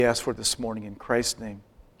We ask for this morning in Christ's name,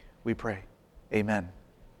 we pray. Amen.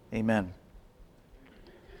 Amen.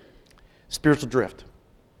 Spiritual drift.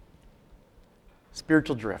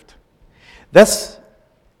 Spiritual drift. That's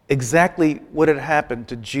exactly what had happened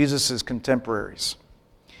to Jesus' contemporaries.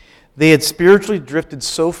 They had spiritually drifted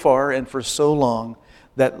so far and for so long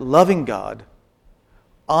that loving God,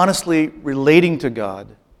 honestly relating to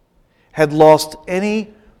God, had lost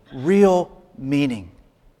any real meaning.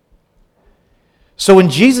 So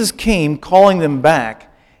when Jesus came calling them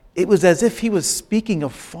back, it was as if he was speaking a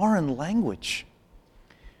foreign language.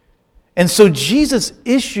 And so Jesus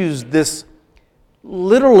issues this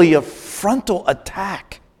literally a frontal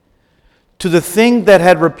attack to the thing that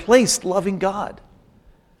had replaced loving God: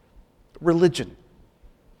 religion,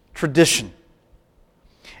 tradition.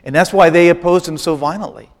 And that's why they opposed him so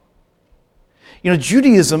violently. You know,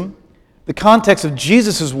 Judaism, the context of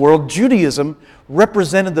Jesus' world, Judaism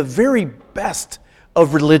represented the very best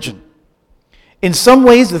of religion. In some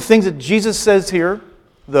ways, the things that Jesus says here,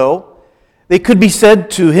 though, they could be said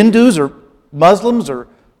to Hindus or Muslims or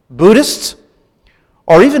Buddhists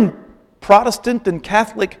or even Protestant and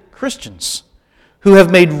Catholic Christians who have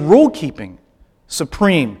made rule-keeping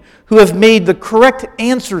supreme, who have made the correct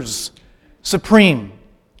answers supreme,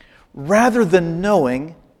 rather than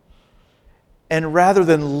knowing and rather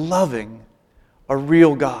than loving a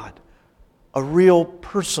real God, a real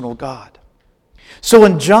personal God. So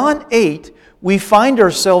in John 8, we find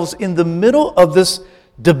ourselves in the middle of this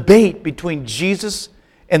debate between Jesus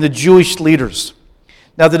and the Jewish leaders.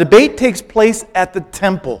 Now, the debate takes place at the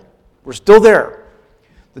temple. We're still there.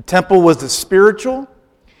 The temple was the spiritual,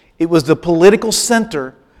 it was the political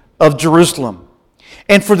center of Jerusalem.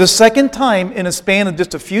 And for the second time in a span of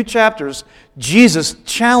just a few chapters, Jesus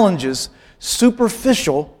challenges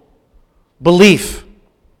superficial belief.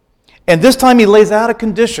 And this time he lays out a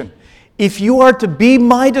condition. If you are to be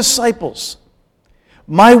my disciples,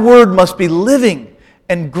 my word must be living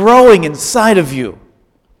and growing inside of you.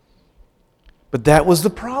 But that was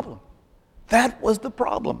the problem. That was the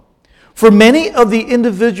problem. For many of the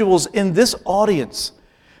individuals in this audience,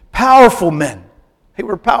 powerful men, they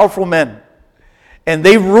were powerful men, and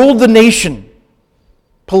they ruled the nation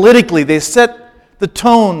politically. They set the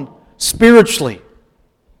tone spiritually.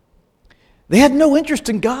 They had no interest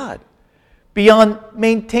in God beyond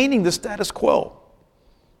maintaining the status quo.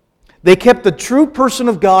 They kept the true person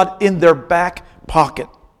of God in their back pocket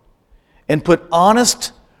and put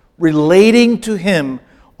honest relating to Him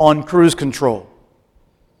on cruise control.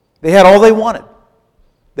 They had all they wanted.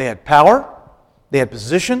 They had power, they had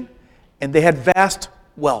position, and they had vast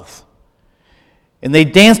wealth. And they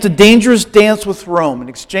danced a dangerous dance with Rome. In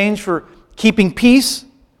exchange for keeping peace,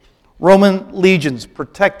 Roman legions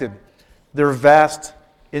protected their vast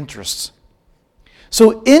interests.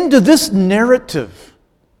 So into this narrative,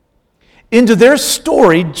 into their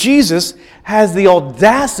story, Jesus has the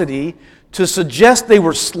audacity to suggest they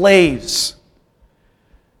were slaves.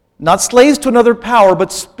 Not slaves to another power,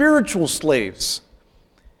 but spiritual slaves.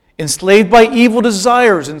 Enslaved by evil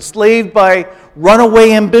desires, enslaved by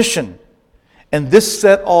runaway ambition. And this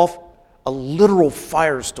set off a literal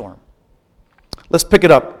firestorm. Let's pick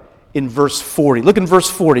it up in verse 40. Look in verse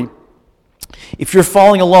 40. If you're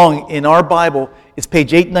following along in our Bible, it's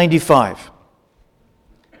page 895.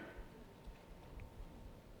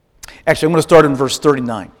 Actually, I'm going to start in verse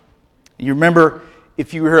 39. You remember,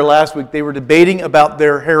 if you were here last week, they were debating about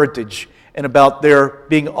their heritage and about their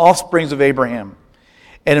being offsprings of Abraham.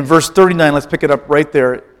 And in verse 39, let's pick it up right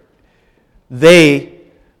there.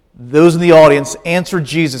 Those in the audience, answered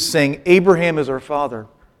Jesus, saying, Abraham is our father.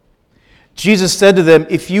 Jesus said to them,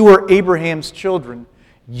 if you were Abraham's children,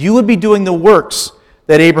 you would be doing the works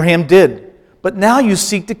that Abraham did. But now you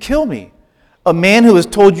seek to kill me, a man who has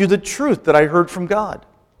told you the truth that I heard from God.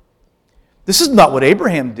 This is not what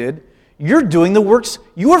Abraham did. You're doing the works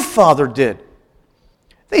your father did.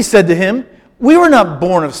 They said to him, we were not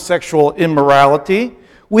born of sexual immorality.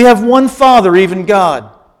 We have one Father, even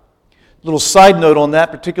God. Little side note on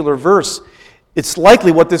that particular verse. It's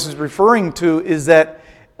likely what this is referring to is that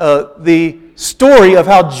the story of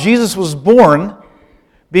how Jesus was born,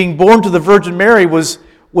 being born to the Virgin Mary, was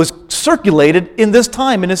circulated in this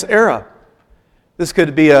time, in this era. This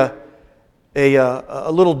could be a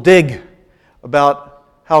little dig about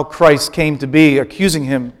how Christ came to be, accusing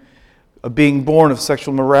him of being born of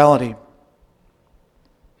sexual morality.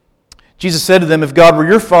 Jesus said to them, if God were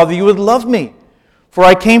your Father, you would love me, for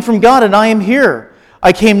I came from God and I am here.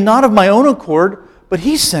 I came not of my own accord, but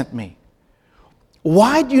He sent me.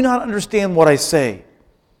 Why do you not understand what I say?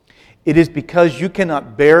 It is because you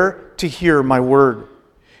cannot bear to hear my word.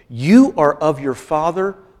 You are of your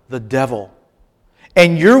father, the devil,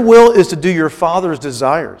 and your will is to do your father's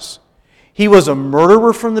desires. He was a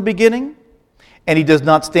murderer from the beginning, and he does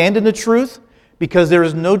not stand in the truth because there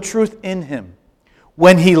is no truth in him.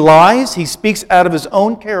 When he lies, he speaks out of his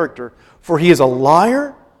own character, for he is a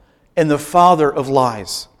liar and the father of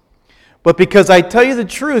lies. But because I tell you the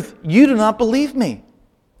truth, you do not believe me.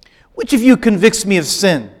 Which of you convicts me of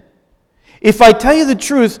sin? If I tell you the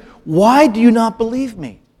truth, why do you not believe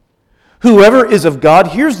me? Whoever is of God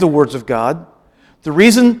hears the words of God. The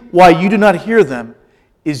reason why you do not hear them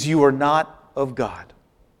is you are not of God.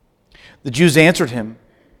 The Jews answered him,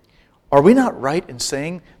 are we not right in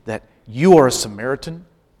saying that you are a Samaritan?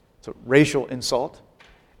 It's a racial insult.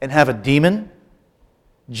 And have a demon?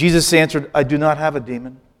 Jesus answered, I do not have a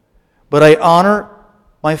demon, but I honor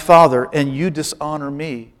my Father, and you dishonor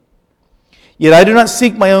me. Yet I do not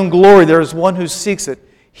seek my own glory. There is one who seeks it.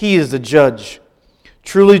 He is the judge.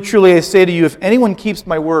 Truly, truly, I say to you, if anyone keeps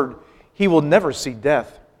my word, he will never see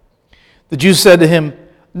death. The Jews said to him,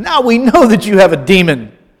 now we know that you have a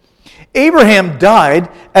demon. Abraham died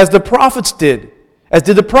as the prophets did. As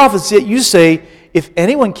did the prophets, yet you say, if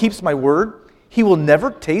anyone keeps my word, he will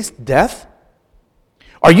never taste death?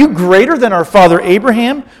 Are you greater than our father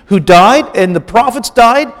Abraham, who died and the prophets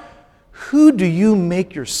died? Who do you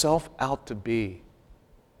make yourself out to be?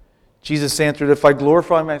 Jesus answered, if I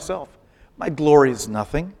glorify myself, my glory is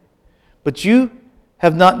nothing. But you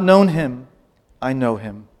have not known him, I know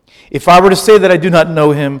him. If I were to say that I do not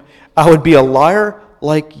know him, I would be a liar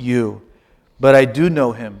like you. But I do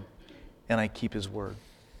know him, and I keep his word.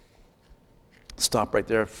 Stop right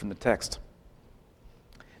there from the text.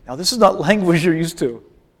 Now, this is not language you're used to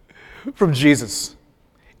from Jesus.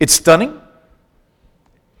 It's stunning.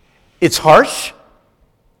 It's harsh.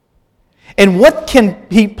 And what can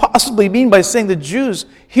he possibly mean by saying the Jews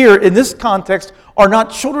here in this context are not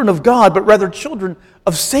children of God, but rather children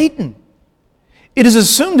of Satan? It is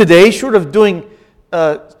assumed today, short of doing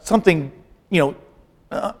something,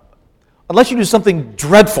 unless you do something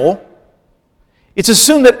dreadful, it's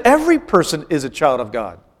assumed that every person is a child of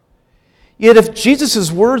God. Yet if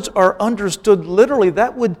Jesus' words are understood literally,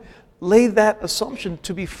 that would lay that assumption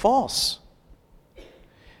to be false.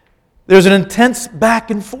 There's an intense back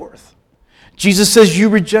and forth. Jesus says, you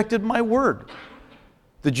rejected my word.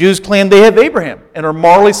 The Jews claim they have Abraham and are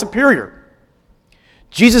morally superior.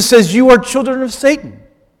 Jesus says, you are children of Satan.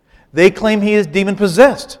 They claim he is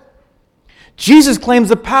demon-possessed. Jesus claims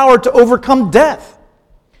the power to overcome death.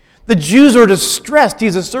 The Jews are distressed.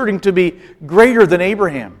 He's asserting to be greater than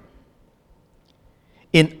Abraham.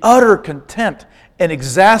 In utter contempt and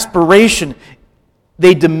exasperation,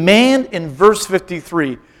 they demand in verse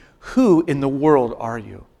 53, who in the world are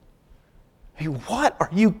you? Hey, what are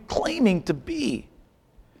you claiming to be?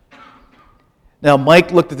 Now,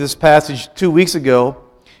 Mike looked at this passage 2 weeks ago.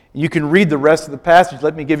 You can read the rest of the passage.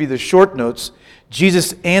 Let me give you the short notes.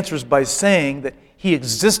 Jesus answers by saying that he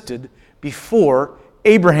existed before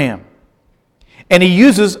Abraham. And he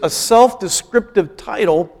uses a self-descriptive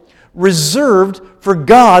title reserved for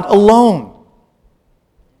God alone.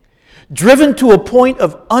 Driven to a point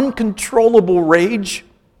of uncontrollable rage,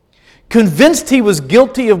 convinced he was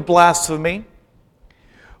guilty of blasphemy,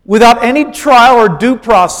 without any trial or due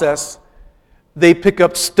process, they pick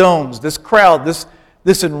up stones. This crowd,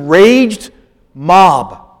 this enraged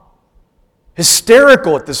mob,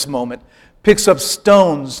 hysterical at this moment, picks up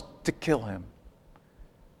stones to kill him.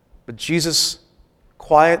 But Jesus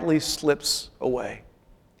quietly slips away.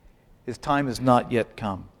 His time has not yet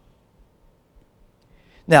come.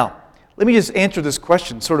 Now, let me just answer this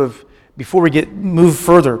question sort of before we move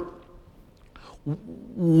further.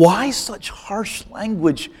 Why such harsh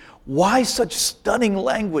language? Why such stunning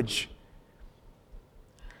language?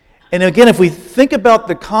 And again, if we think about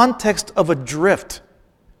the context of a drift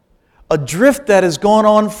that has gone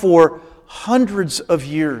on for hundreds of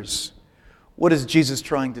years, what is Jesus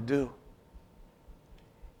trying to do?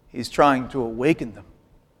 He's trying to awaken them.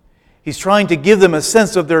 He's trying to give them a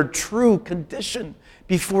sense of their true condition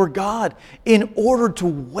before God in order to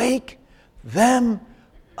wake them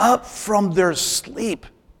up from their sleep.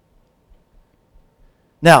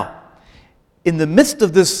 Now, in the midst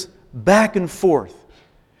of this back and forth,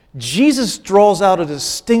 Jesus draws out a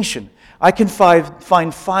distinction. I can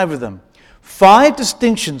find 5 of them. 5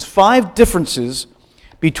 distinctions, 5 differences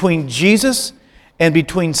between Jesus and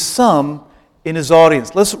between some in his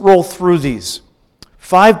audience. Let's roll through these.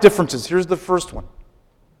 5 differences. Here's the first one.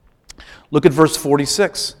 Look at verse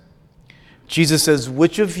 46. Jesus says,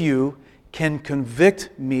 which of you can convict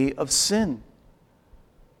me of sin?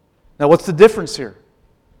 Now, what's the difference here?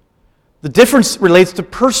 The difference relates to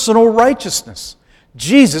personal righteousness.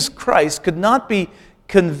 Jesus Christ could not be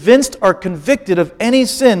convinced or convicted of any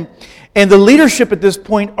sin, and the leadership at this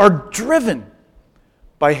point are driven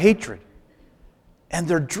by hatred. And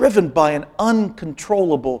they're driven by an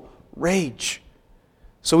uncontrollable rage.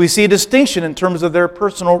 So we see a distinction in terms of their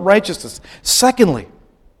personal righteousness. Secondly,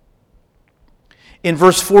 in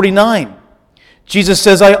verse 49, Jesus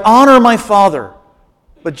says, I honor my Father,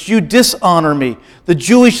 but you dishonor me. The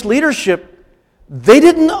Jewish leadership, they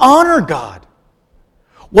didn't honor God.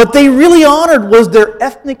 What they really honored was their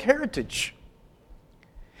ethnic heritage.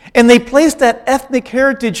 And they placed that ethnic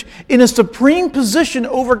heritage in a supreme position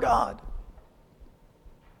over God.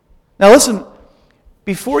 Now listen,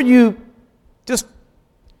 before you just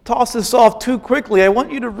toss this off too quickly, I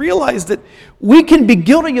want you to realize that we can be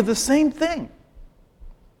guilty of the same thing.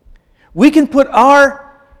 We can put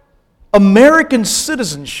our American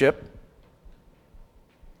citizenship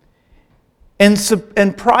and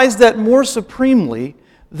prize that more supremely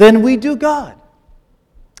than we do God.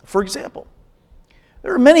 For example,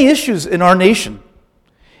 there are many issues in our nation.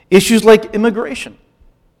 Issues like immigration.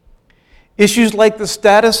 Issues like the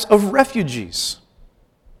status of refugees.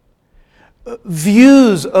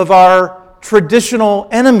 Views of our traditional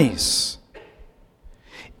enemies.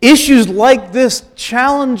 Issues like this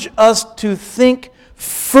challenge us to think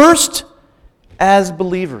first as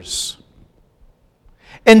believers.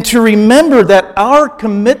 And to remember that our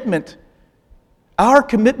commitment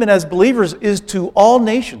as believers is to all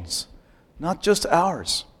nations, not just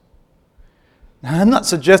ours. Now, I'm not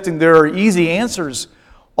suggesting there are easy answers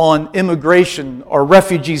on immigration or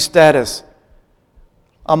refugee status.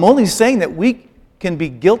 I'm only saying that we can be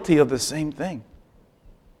guilty of the same thing.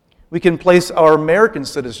 We can place our American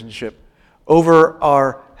citizenship over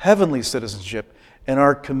our heavenly citizenship and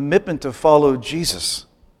our commitment to follow Jesus.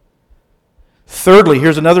 Thirdly,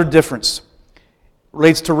 here's another difference. It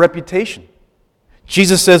relates to reputation.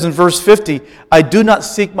 Jesus says in verse 50, I do not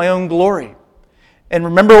seek my own glory. And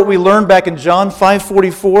remember what we learned back in John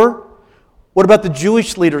 5:44? What about the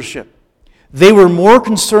Jewish leadership? They were more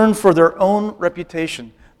concerned for their own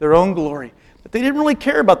reputation, their own glory. But they didn't really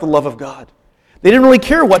care about the love of God. They didn't really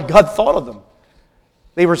care what God thought of them.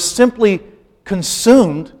 They were simply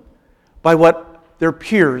consumed by what their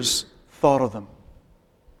peers thought of them.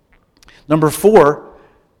 Number 4,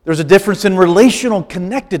 there's a difference in relational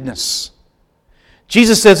connectedness.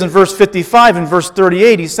 Jesus says in verse 55 and verse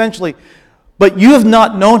 38, essentially, but you have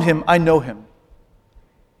not known him, I know him.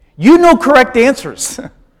 You know correct answers.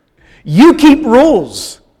 You keep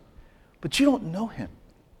rules, but you don't know him.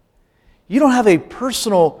 You don't have a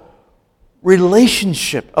personal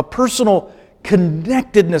relationship, a personal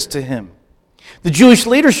connectedness to him. The Jewish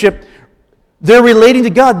leadership, their relating to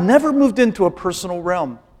God never moved into a personal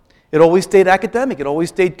realm. It always stayed academic. It always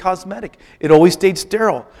stayed cosmetic. It always stayed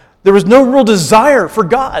sterile. There was no real desire for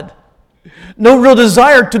God. No real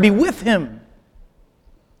desire to be with him.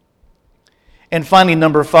 And finally,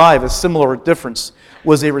 number 5, a similar difference,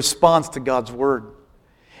 was a response to God's word.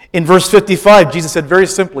 In verse 55, Jesus said very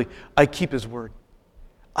simply, I keep his word.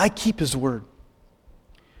 I keep his word.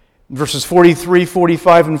 In verses 43,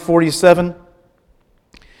 45, and 47,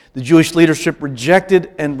 the Jewish leadership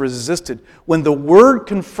rejected and resisted. When the word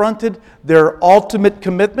confronted their ultimate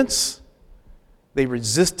commitments, they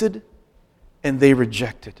resisted and they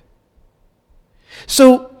rejected.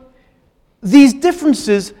 So, these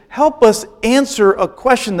differences help us answer a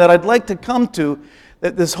question that I'd like to come to,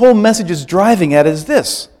 that this whole message is driving at, is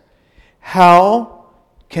this. How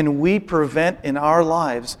can we prevent in our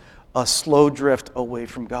lives a slow drift away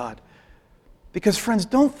from God? Because friends,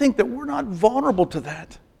 don't think that we're not vulnerable to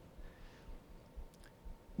that.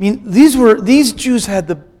 I mean, these Jews had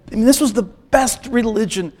this was the best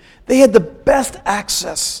religion. They had the best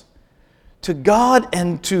access to God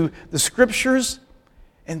and to the Scriptures,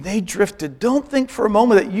 and they drifted. Don't think for a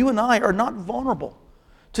moment that you and I are not vulnerable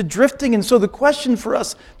to drifting. And so the question for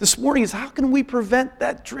us this morning is, how can we prevent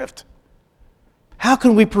that drift? How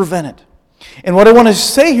can we prevent it? And what I want to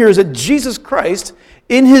say here is that Jesus Christ,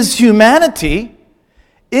 in his humanity,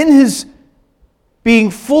 in his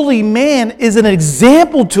being fully man, is an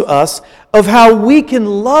example to us of how we can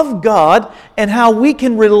love God and how we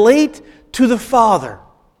can relate to the Father.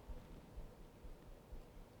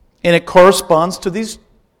 And it corresponds to these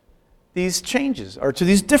changes, or to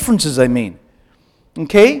these differences, I mean.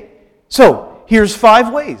 Okay? So, here's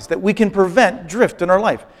 5 ways that we can prevent drift in our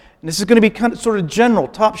life. And this is going to be kind of sort of general,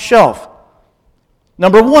 top shelf.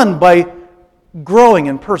 Number 1, by growing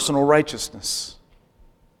in personal righteousness.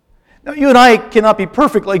 Now, you and I cannot be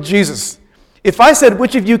perfect like Jesus. If I said,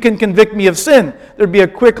 which of you can convict me of sin, there'd be a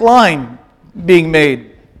quick line being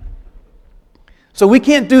made. So we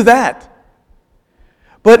can't do that.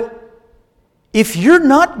 But If you're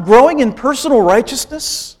not growing in personal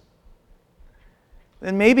righteousness,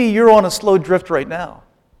 then maybe you're on a slow drift right now.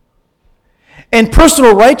 And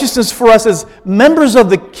personal righteousness for us as members of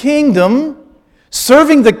the kingdom,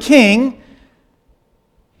 serving the King,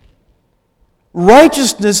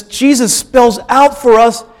 righteousness Jesus spells out for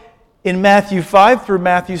us in Matthew 5 through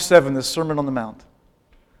Matthew 7, the Sermon on the Mount.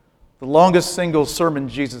 The longest single sermon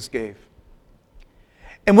Jesus gave.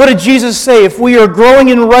 And what did Jesus say? If we are growing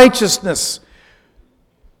in righteousness,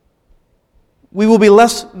 we will be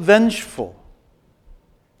less vengeful.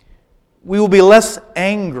 We will be less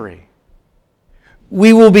angry.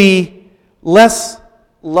 We will be less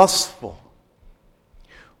lustful.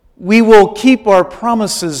 We will keep our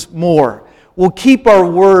promises more. We'll keep our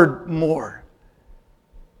word more.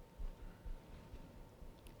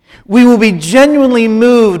 We will be genuinely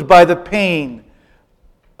moved by the pain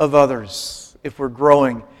of others if we're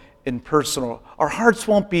growing in personal. Our hearts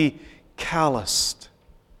won't be calloused.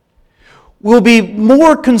 We'll be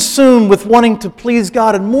more consumed with wanting to please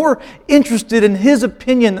God and more interested in His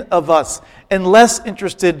opinion of us and less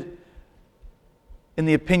interested in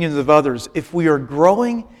the opinions of others if we are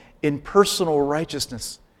growing in personal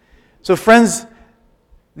righteousness. So friends,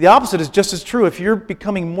 the opposite is just as true. If you're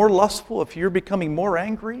becoming more lustful, if you're becoming more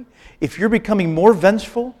angry, if you're becoming more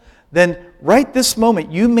vengeful, then right this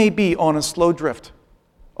moment you may be on a slow drift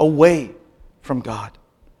away from God.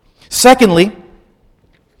 Secondly,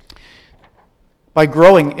 by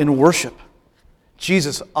growing in worship,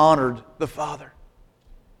 Jesus honored the Father.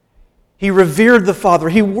 He revered the Father.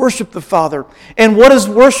 He worshiped the Father. And what is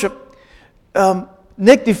worship?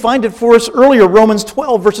 Nick defined it for us earlier, Romans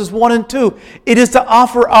 12, verses 1 and 2. It is to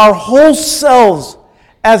offer our whole selves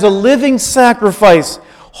as a living sacrifice,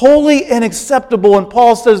 holy and acceptable. And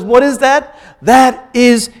Paul says, what is that? That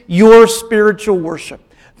is your spiritual worship.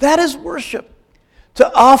 That is worship. To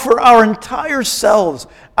offer our entire selves,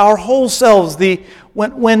 our whole selves.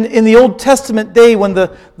 When in the Old Testament day, when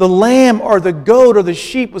the lamb or the goat or the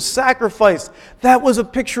sheep was sacrificed, that was a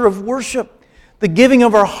picture of worship. The giving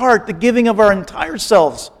of our heart, the giving of our entire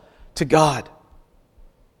selves to God.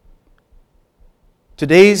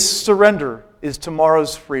 Today's surrender is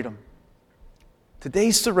tomorrow's freedom.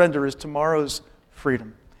 Today's surrender is tomorrow's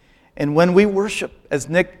freedom. And when we worship, as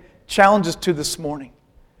Nick challenged us to this morning,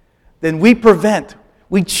 then we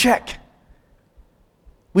check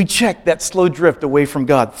that slow drift away from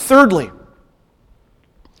God. Thirdly,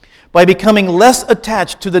 by becoming less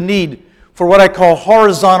attached to the need for what I call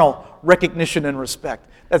horizontal recognition and respect.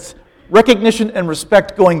 That's recognition and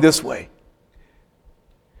respect going this way.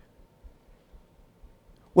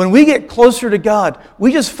 When we get closer to God,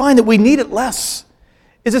 we just find that we need it less.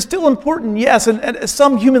 Is it still important? Yes. And at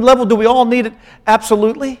some human level, do we all need it?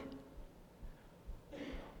 Absolutely.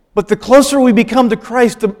 But the closer we become to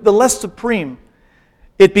Christ, the less supreme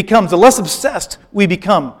it becomes, the less obsessed we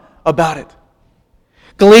become about it.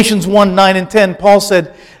 Galatians 1, 9 and 10, Paul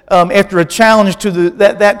said, after a challenge to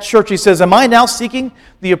that church, he says, am I now seeking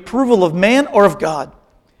the approval of man or of God?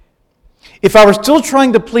 If I were still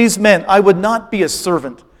trying to please men, I would not be a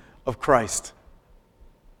servant of Christ.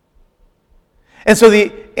 And so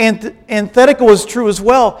the antithetical is true as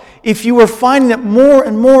well. If you are finding that more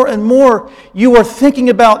and more and more you are thinking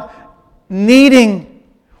about needing,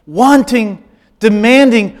 wanting,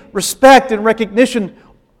 demanding respect and recognition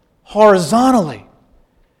horizontally,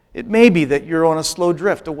 it may be that you're on a slow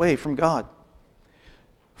drift away from God.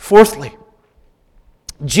 Fourthly,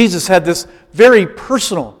 Jesus had this very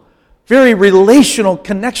personal, very relational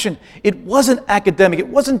connection. It wasn't academic. It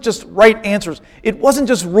wasn't just right answers. It wasn't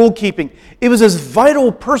just rule keeping. It was this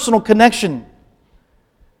vital personal connection.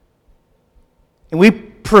 And we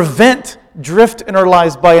prevent drift in our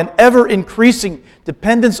lives by an ever-increasing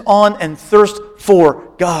dependence on and thirst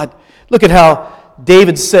for God. Look at how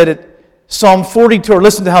David said it. Psalm 42, or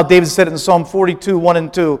listen to how David said it in Psalm 42, 1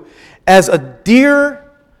 and 2. As a deer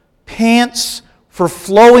pants for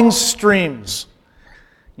flowing streams.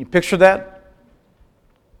 You picture that?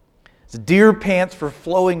 As a deer pants for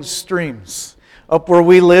flowing streams. Up where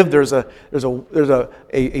we live, there's a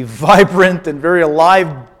vibrant and very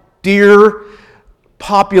alive deer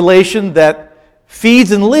population that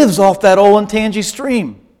feeds and lives off that Olentangy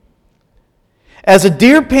stream. As a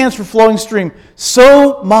deer pants for flowing stream,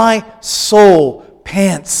 so my soul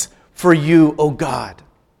pants for you, O God.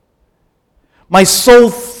 My soul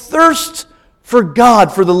thirsts for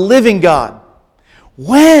God, for the living God.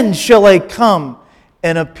 When shall I come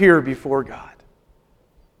and appear before God?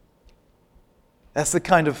 That's the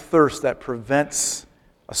kind of thirst that prevents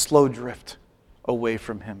a slow drift away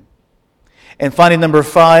from Him. And finally, number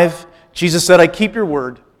 5, Jesus said, I keep your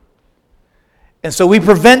word. And so we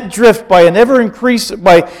prevent drift by an ever increase,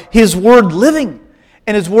 by His Word living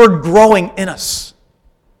and His Word growing in us.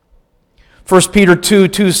 1 Peter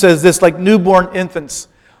 2:2 says this, like newborn infants,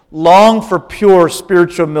 long for pure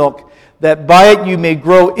spiritual milk, that by it you may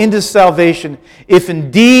grow into salvation, if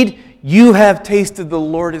indeed you have tasted the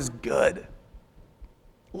Lord is good.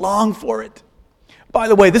 Long for it. By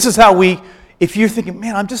the way, this is how if you're thinking,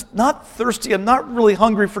 man, I'm just not thirsty, I'm not really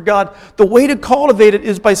hungry for God, the way to cultivate it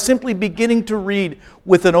is by simply beginning to read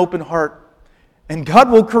with an open heart. And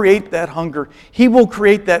God will create that hunger. He will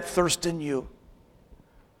create that thirst in you.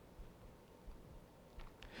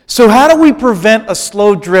 So how do we prevent a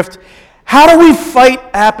slow drift? How do we fight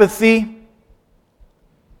apathy?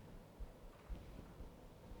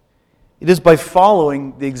 It is by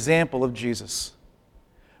following the example of Jesus.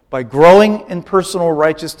 By growing in personal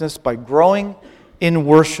righteousness, by growing in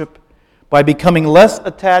worship, by becoming less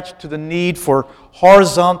attached to the need for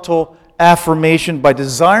horizontal affirmation, by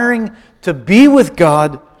desiring to be with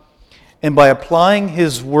God, and by applying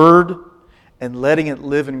His Word and letting it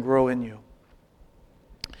live and grow in you.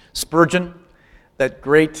 Spurgeon, that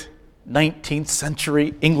great 19th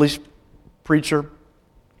century English preacher,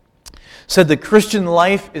 said the Christian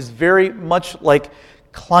life is very much like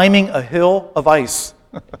climbing a hill of ice.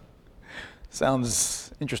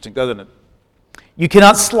 Sounds interesting, doesn't it? You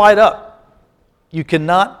cannot slide up. You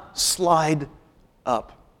cannot slide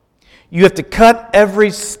up. You have to cut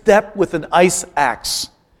every step with an ice axe.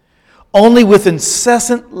 Only with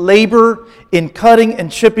incessant labor in cutting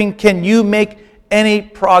and chipping can you make any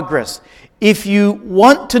progress. If you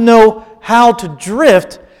want to know how to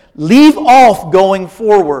drift, leave off going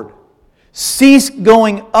forward. Cease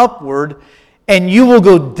going upward, and you will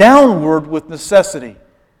go downward with necessity.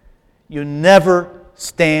 You never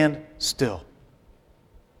stand still.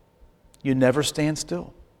 You never stand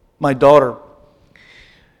still. My daughter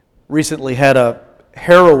recently had a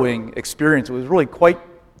harrowing experience. It was really quite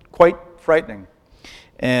frightening.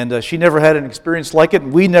 And she never had an experience like it,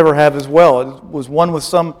 and we never have as well. It was one with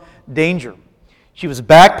some danger. She was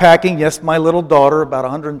backpacking, yes, my little daughter, about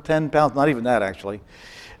 110 pounds, not even that actually.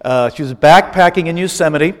 She was backpacking in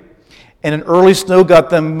Yosemite, and an early snow got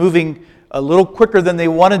them moving a little quicker than they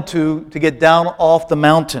wanted to get down off the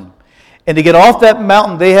mountain. And to get off that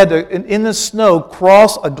mountain, they had to, in the snow,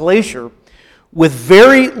 cross a glacier with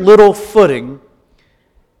very little footing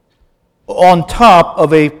on top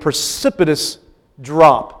of a precipitous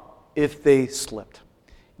drop if they slipped.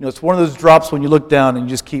 You know, it's one of those drops when you look down and you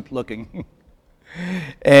just keep looking.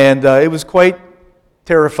 And it was quite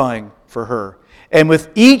terrifying for her. And with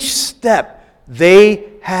each step,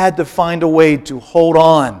 they had to find a way to hold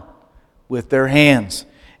on with their hands.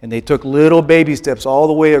 And they took little baby steps all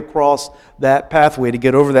the way across that pathway to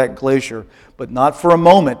get over that glacier. But not for a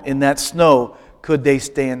moment in that snow could they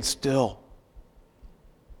stand still.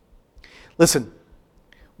 Listen,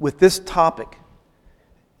 with this topic,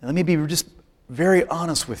 let me be just very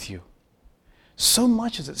honest with you. So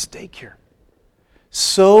much is at stake here.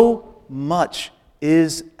 So much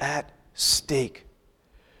is at stake.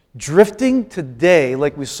 Drifting today,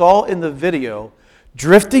 like we saw in the video,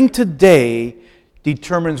 drifting today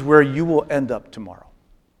determines where you will end up tomorrow.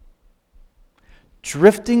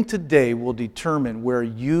 Drifting today will determine where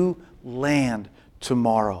you land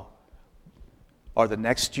tomorrow, or the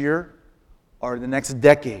next year, or the next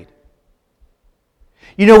decade.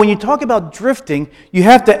 You know, when you talk about drifting, you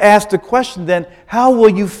have to ask the question then, how will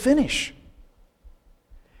you finish?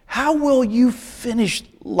 How will you finish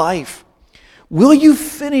life? Will you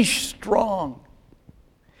finish strong?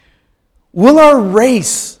 Will your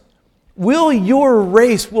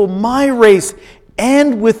race, will my race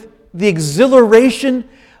end with the exhilaration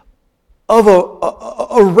of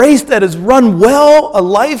a race that is run well, a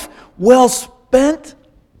life well spent?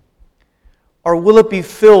 Or will it be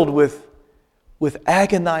filled with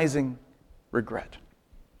agonizing regret?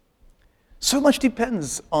 So much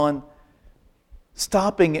depends on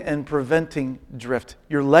stopping and preventing drift.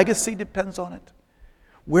 Your legacy depends on it.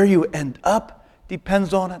 Where you end up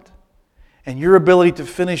depends on it. And your ability to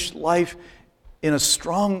finish life in a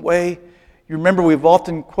strong way. You remember we've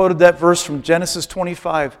often quoted that verse from Genesis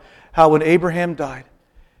 25, how when Abraham died,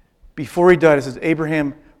 before he died, it says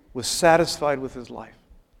Abraham was satisfied with his life.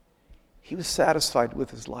 He was satisfied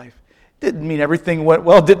with his life. Didn't mean everything went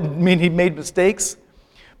well, didn't mean he made mistakes.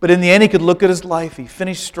 But in the end, he could look at his life, he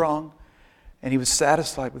finished strong, and he was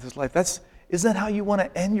satisfied with his life. Isn't that how you want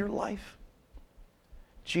to end your life?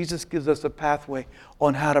 Jesus gives us a pathway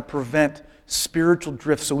on how to prevent spiritual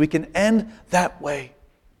drift so we can end that way.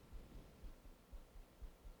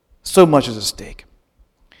 So much is at stake.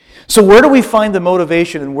 So where do we find the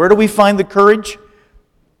motivation and where do we find the courage?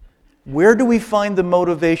 where do we find the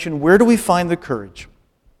motivation? Where do we find the courage?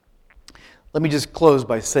 Let me just close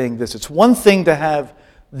by saying this. It's one thing to have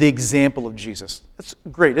the example of Jesus. That's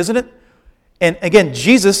great, isn't it? And again,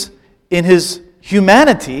 Jesus, in his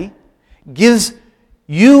humanity, gives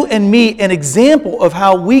you and me an example of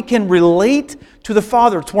how we can relate to the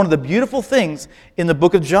Father. It's one of the beautiful things in the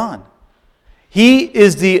book of John. He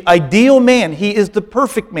is the ideal man. He is the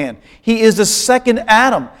perfect man. He is the second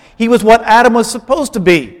Adam. He was what Adam was supposed to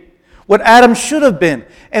be, what Adam should have been.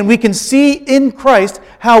 And we can see in Christ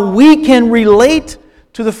how we can relate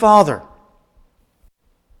to the Father.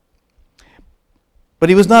 But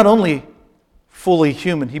he was not only fully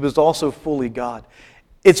human, he was also fully God.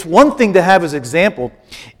 It's one thing to have his example.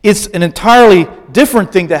 It's an entirely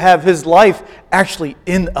different thing to have his life actually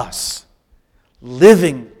in us,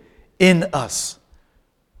 living in us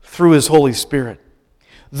through his Holy Spirit.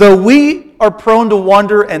 Though we are prone to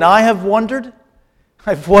wonder, and I have wondered,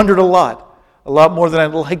 I've wondered a lot more than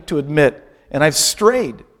I'd like to admit, and I've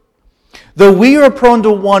strayed. Though we are prone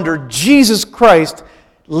to wonder, Jesus Christ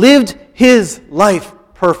lived his life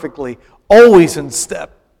perfectly, always in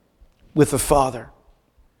step with the Father.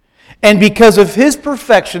 And because of his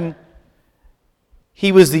perfection,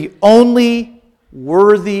 he was the only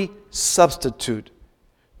worthy substitute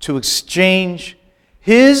to exchange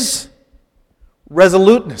his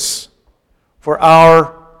resoluteness for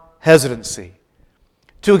our hesitancy,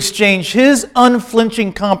 to exchange his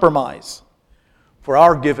unflinching compromise for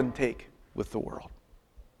our give and take with the world.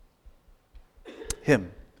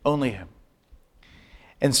 Him, only him.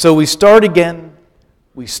 And so we start again,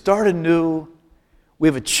 we start anew. We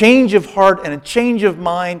have a change of heart and a change of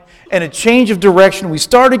mind and a change of direction. We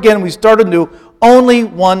start again, we start anew, only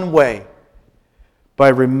one way. By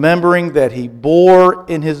remembering that he bore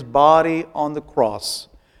in his body on the cross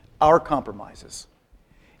our compromises.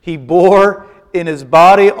 He bore in his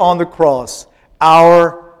body on the cross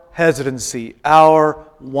our hesitancy, our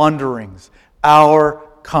wanderings, our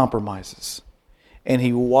compromises. And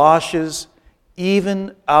he washes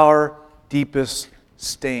even our deepest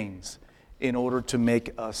stains in order to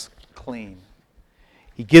make us clean.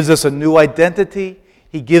 He gives us a new identity.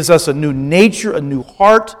 He gives us a new nature, a new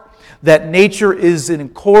heart. That nature is in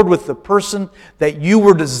accord with the person that you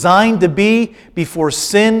were designed to be before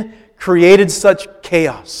sin created such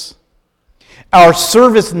chaos. Our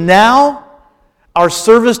service now, our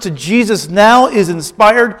service to Jesus now is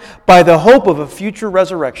inspired by the hope of a future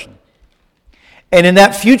resurrection. And in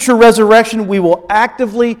that future resurrection, we will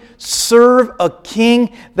actively serve a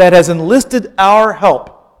king that has enlisted our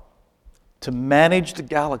help to manage the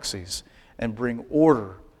galaxies and bring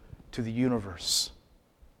order to the universe.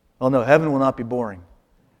 Oh no, heaven will not be boring.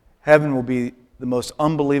 Heaven will be the most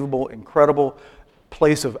unbelievable, incredible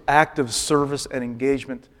place of active service and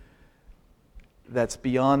engagement that's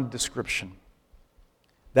beyond description.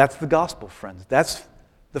 That's the gospel, friends. That's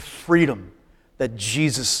the freedom that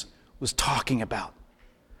Jesus was talking about.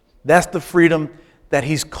 That's the freedom that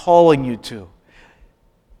he's calling you to.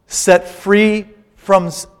 Set free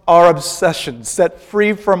from our obsessions, set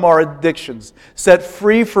free from our addictions, set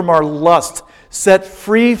free from our lust, set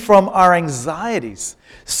free from our anxieties,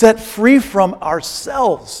 set free from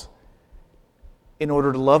ourselves in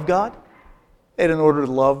order to love God and in order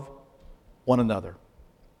to love one another.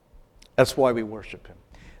 That's why we worship him.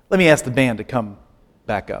 Let me ask the band to come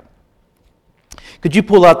back up. Could you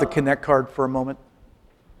pull out the Connect card for a moment?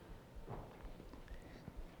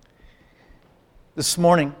 This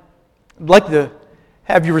morning, I'd like to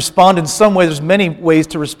have you respond in some way. There's many ways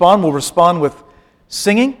to respond. We'll respond with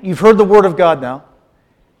singing. You've heard the Word of God now.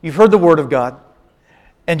 You've heard the Word of God.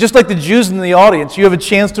 And just like the Jews in the audience, you have a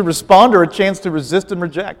chance to respond or a chance to resist and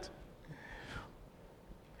reject.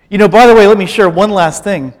 You know, by the way, let me share one last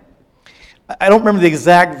thing. I don't remember the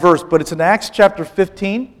exact verse, but it's in Acts chapter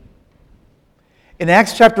 15. In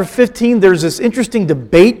Acts chapter 15, there's this interesting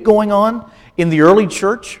debate going on in the early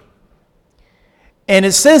church. And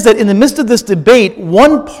it says that in the midst of this debate,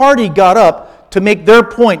 one party got up to make their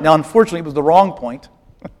point. Now, unfortunately, it was the wrong point.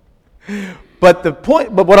 But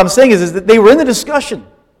what I'm saying is that they were in the discussion.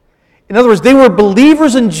 In other words, they were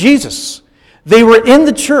believers in Jesus. They were in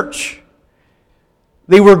the church.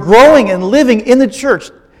 They were growing and living in the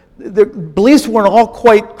church. Their beliefs weren't all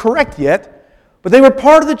quite correct yet, but they were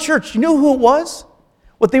part of the church. You know who it was?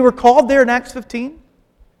 What they were called there in Acts 15?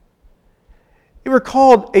 They were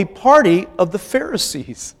called a party of the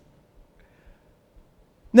Pharisees.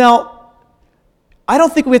 Now, I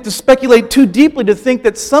don't think we have to speculate too deeply to think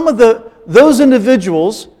that some of those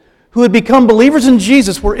individuals who had become believers in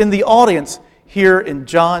Jesus were in the audience here in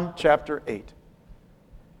John chapter 8.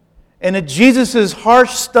 And that Jesus'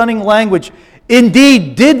 harsh, stunning language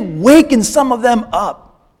indeed did waken some of them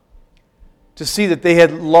up to see that they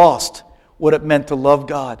had lost what it meant to love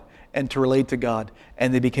God and to relate to God,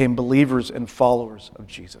 and they became believers and followers of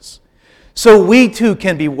Jesus. So we too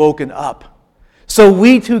can be woken up. So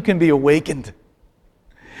we too can be awakened.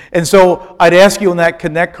 And so I'd ask you on that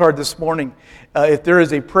Connect card this morning, if there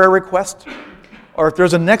is a prayer request, or if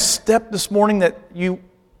there's a next step this morning that you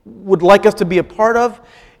would like us to be a part of,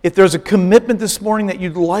 if there's a commitment this morning that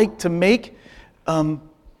you'd like to make,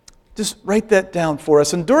 just write that down for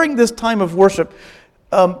us. And during this time of worship,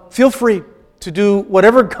 feel free to do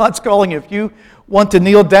whatever God's calling you. If you want to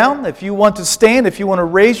kneel down, if you want to stand, if you want to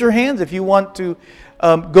raise your hands, if you want to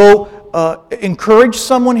go encourage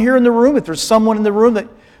someone here in the room, if there's someone in the room that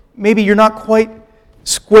maybe you're not quite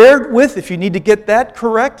squared with, if you need to get that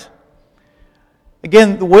correct.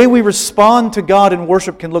 Again, the way we respond to God in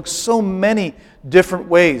worship can look so many different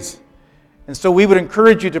ways. And so we would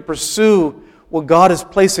encourage you to pursue what God is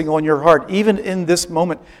placing on your heart, even in this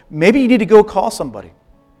moment. Maybe you need to go call somebody.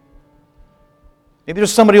 Maybe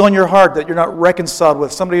there's somebody on your heart that you're not reconciled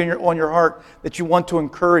with, somebody on your heart that you want to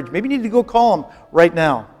encourage. Maybe you need to go call them right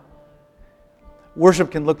now.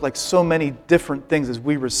 Worship can look like so many different things as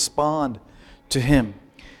we respond to Him.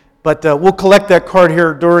 But we'll collect that card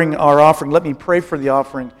here during our offering. Let me pray for the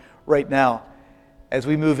offering right now as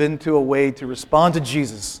we move into a way to respond to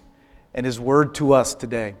Jesus and His Word to us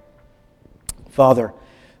today. Father,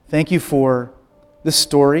 thank you for this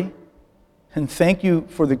story, and thank you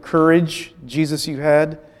for the courage, Jesus, you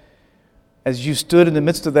had as you stood in the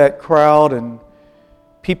midst of that crowd and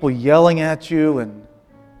people yelling at you and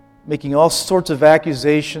making all sorts of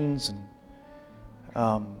accusations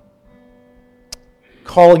and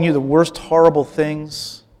calling you the worst horrible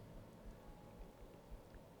things.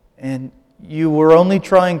 And you were only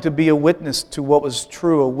trying to be a witness to what was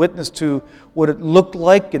true, a witness to what it looked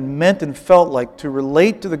like and meant and felt like to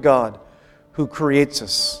relate to the God who creates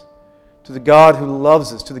us, to the God who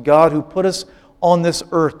loves us, to the God who put us on this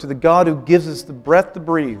earth, to the God who gives us the breath to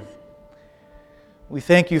breathe. We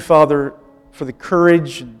thank you, Father, for the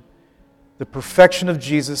courage and the perfection of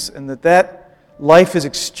Jesus, and that life is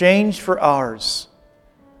exchanged for ours.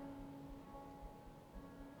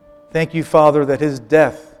 Thank you, Father, that His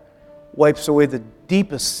death wipes away the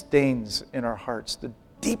deepest stains in our hearts, the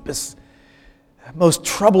deepest, most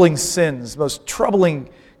troubling sins, most troubling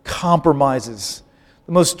compromises,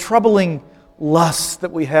 the most troubling lusts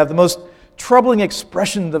that we have, the most troubling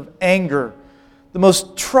expressions of anger, the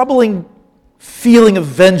most troubling feeling of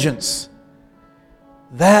vengeance.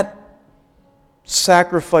 That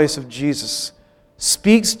sacrifice of Jesus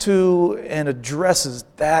speaks to and addresses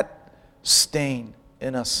that stain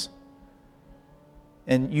in us.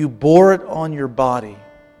 And you bore it on your body.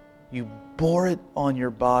 You bore it on your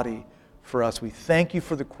body for us. We thank you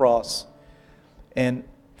for the cross. And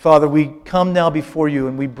Father, we come now before you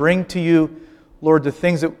and we bring to you, Lord, the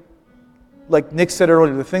things that, like Nick said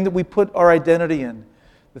earlier, the thing that we put our identity in,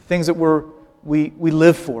 the things that we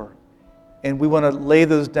live for. And we want to lay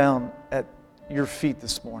those down at your feet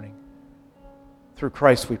this morning. Through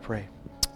Christ we pray.